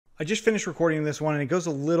I just finished recording this one and it goes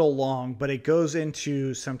a little long, but it goes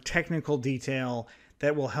into some technical detail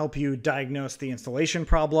that will help you diagnose the installation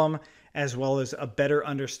problem, as well as a better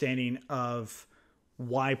understanding of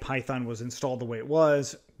why Python was installed the way it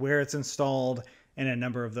was, where it's installed, and a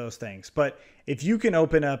number of those things. But if you can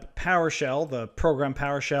open up PowerShell, the program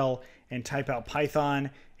PowerShell, and type out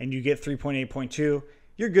Python and you get 3.8.2,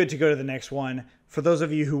 you're good to go to the next one. For those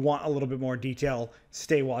of you who want a little bit more detail,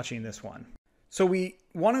 stay watching this one. So we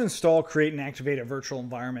want to install, create, and activate a virtual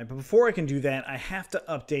environment. But before I can do that, I have to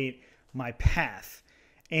update my path.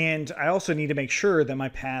 And I also need to make sure that my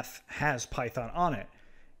path has Python on it.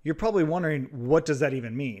 You're probably wondering, what does that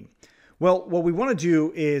even mean? Well, what we want to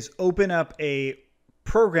do is open up a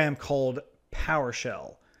program called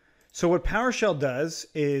PowerShell. So what PowerShell does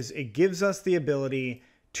is it gives us the ability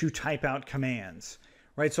to type out commands,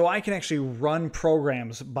 right? So I can actually run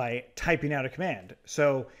programs by typing out a command.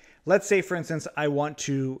 So let's say, for instance, I want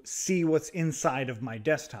to see what's inside of my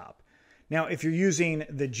desktop. Now, if you're using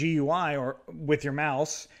the GUI or with your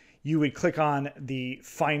mouse, you would click on the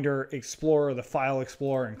Finder Explorer, the File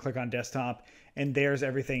Explorer, and click on Desktop, and there's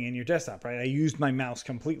everything in your desktop, right? I used my mouse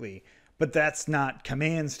completely, but that's not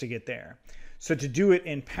commands to get there. So to do it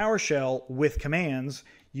in PowerShell with commands,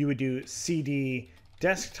 you would do cd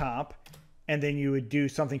desktop, and then you would do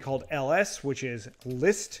something called ls, which is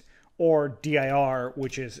list, or dir,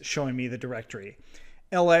 which is showing me the directory.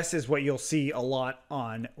 ls is what you'll see a lot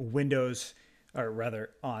on Windows, or rather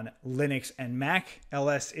on Linux and Mac.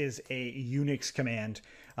 ls is a Unix command.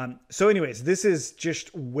 So anyways, this is just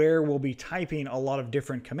where we'll be typing a lot of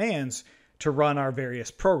different commands to run our various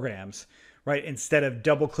programs, right? Instead of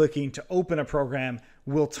double clicking to open a program,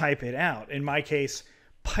 we'll type it out. In my case,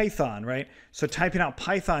 Python, right? So typing out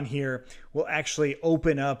Python here will actually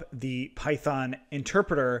open up the Python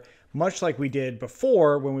interpreter, much like we did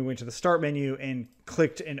before when we went to the start menu and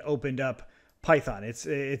clicked and opened up Python. It's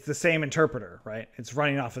the same interpreter, right? It's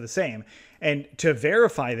running off of the same. And to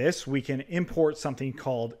verify this, we can import something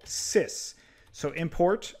called sys. So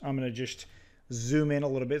import, I'm going to just zoom in a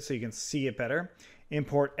little bit so you can see it better.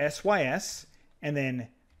 Import sys and then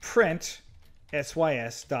print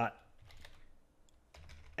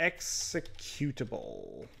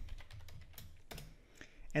sys.executable.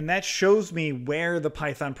 And that shows me where the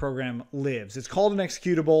Python program lives. It's called an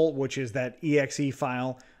executable, which is that exe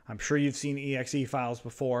file. I'm sure you've seen exe files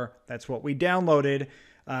before. That's what we downloaded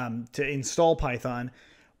to install Python.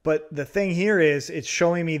 But the thing here is it's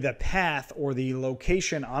showing me the path or the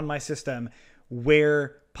location on my system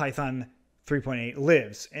where Python 3.8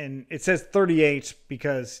 lives. And it says 38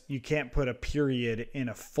 because you can't put a period in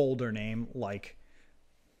a folder name, like,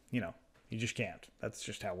 you just can't. That's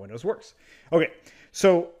just how Windows works. Okay,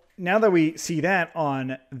 so now that we see that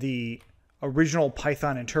on the original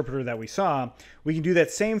Python interpreter that we saw, we can do that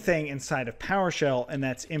same thing inside of PowerShell, and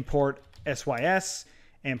that's import sys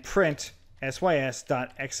and print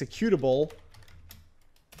sys.executable.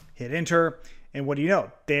 Hit enter, and what do you know?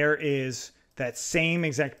 There is that same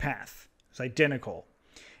exact path. It's identical.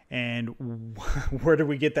 And where did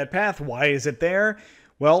we get that path? Why is it there?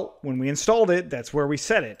 Well, when we installed it, that's where we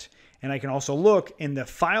set it. And I can also look in the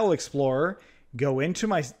File Explorer, go into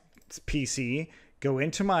my PC, go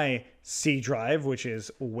into my C drive, which is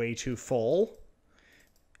way too full.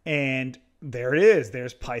 And there it is.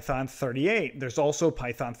 There's Python 38. There's also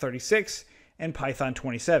Python 36 and Python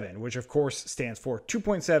 27, which of course stands for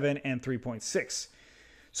 2.7 and 3.6.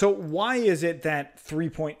 So why is it that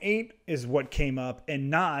 3.8 is what came up and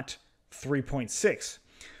not 3.6?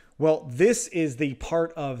 Well, this is the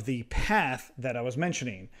part of the path that I was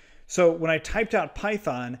mentioning. So when I typed out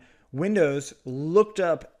Python, Windows looked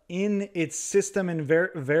up in its system and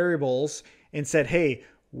variables and said, hey,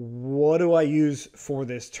 what do I use for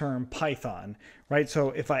this term Python, right?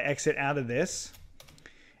 So if I exit out of this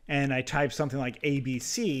and I type something like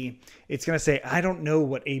ABC, it's going to say, I don't know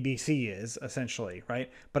what ABC is, essentially, right?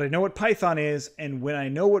 But I know what Python is, and when I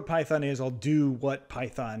know what Python is, I'll do what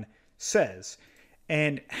Python says.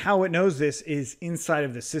 And how it knows this is inside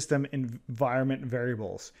of the system environment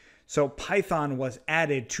variables. So Python was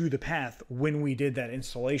added to the path when we did that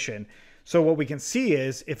installation. So what we can see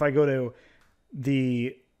is if I go to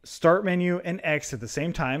the start menu and X at the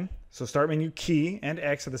same time, so start menu key and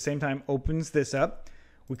X at the same time opens this up.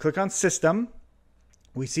 We click on system.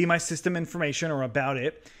 We see my system information or about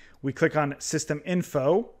it. We click on system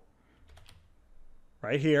info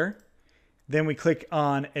right here. Then we click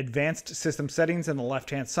on advanced system settings on the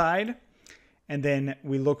left-hand side. And then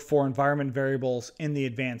we look for environment variables in the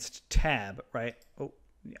advanced tab, right? Oh,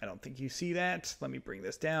 I don't think you see that. Let me bring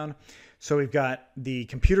this down. So we've got the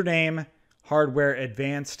computer name, hardware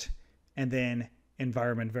advanced, and then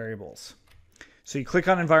environment variables. So you click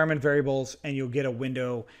on environment variables and you'll get a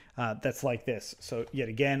window that's like this. So yet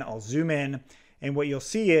again, I'll zoom in, and what you'll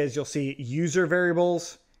see is you'll see user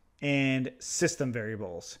variables and system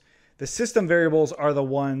variables. The system variables are the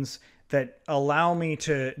ones that allow me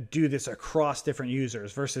to do this across different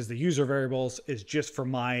users, versus the user variables is just for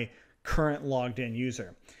my current logged in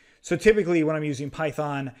user. So typically when I'm using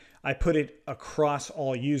Python, I put it across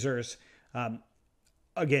all users.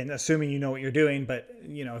 Again, assuming you know what you're doing, but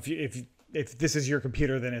you know, if this is your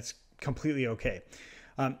computer, then it's completely okay.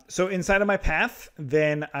 So inside of my path,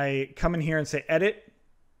 then I come in here and say edit.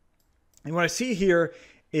 And what I see here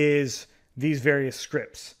is these various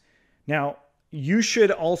scripts. Now, you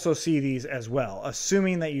should also see these as well,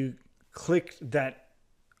 assuming that you clicked that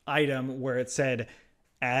item where it said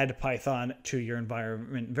add Python to your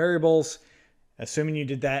environment variables. Assuming you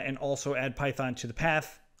did that, and also add Python to the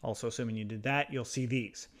path, also assuming you did that, you'll see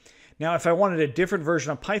these. Now, if I wanted a different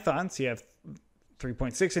version of Python, so you have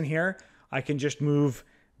 3.6 in here, I can just move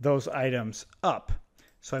those items up.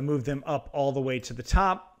 So I move them up all the way to the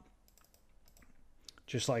top,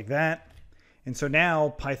 just like that. And so now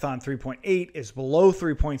Python 3.8 is below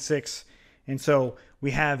 3.6. And so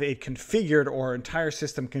we have it configured, or our entire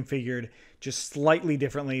system configured, just slightly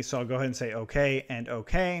differently. So I'll go ahead and say OK and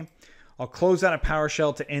OK. I'll close out a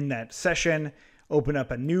PowerShell to end that session, open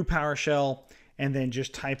up a new PowerShell, and then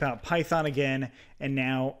just type out Python again. And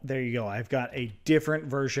now there you go. I've got a different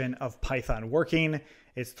version of Python working.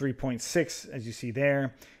 It's 3.6, as you see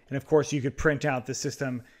there. And of course, you could print out the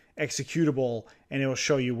system executable and it will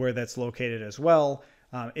show you where that's located as well,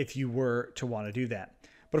 if you were to want to do that.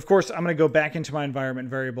 But of course, I'm going to go back into my environment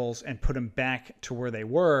variables and put them back to where they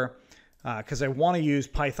were, because I want to use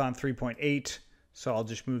Python 3.8. So I'll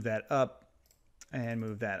just move that up and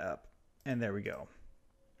move that up. And there we go.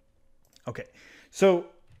 Okay. So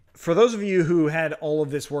for those of you who had all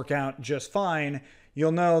of this work out just fine,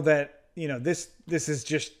 you'll know that, you know, this is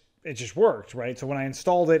just, it just worked, right? So when I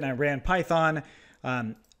installed it and I ran Python,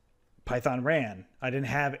 Python ran. I didn't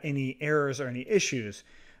have any errors or any issues.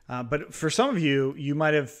 But for some of you, you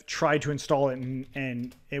might have tried to install it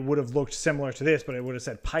and it would have looked similar to this, but it would have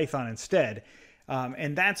said Python instead.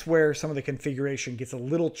 And that's where some of the configuration gets a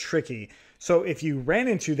little tricky. So if you ran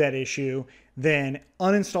into that issue, then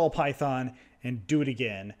uninstall Python and do it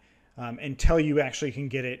again until you actually can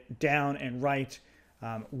get it down and right.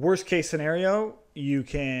 Worst case scenario, you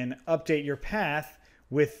can update your path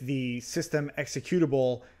with the system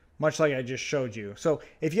executable, much like I just showed you. So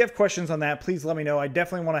if you have questions on that, please let me know. I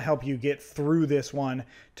definitely want to help you get through this one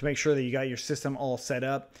to make sure that you got your system all set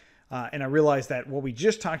up. And I realize that what we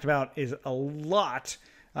just talked about is a lot,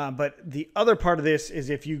 but the other part of this is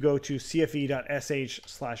if you go to cfe.sh/blog,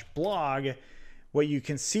 what you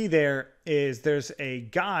can see there is there's a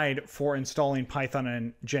guide for installing Python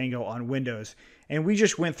and Django on Windows. And we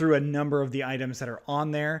just went through a number of the items that are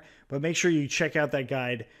on there, but make sure you check out that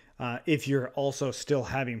guide if you're also still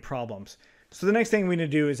having problems. So the next thing we need to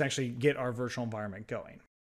do is actually get our virtual environment going.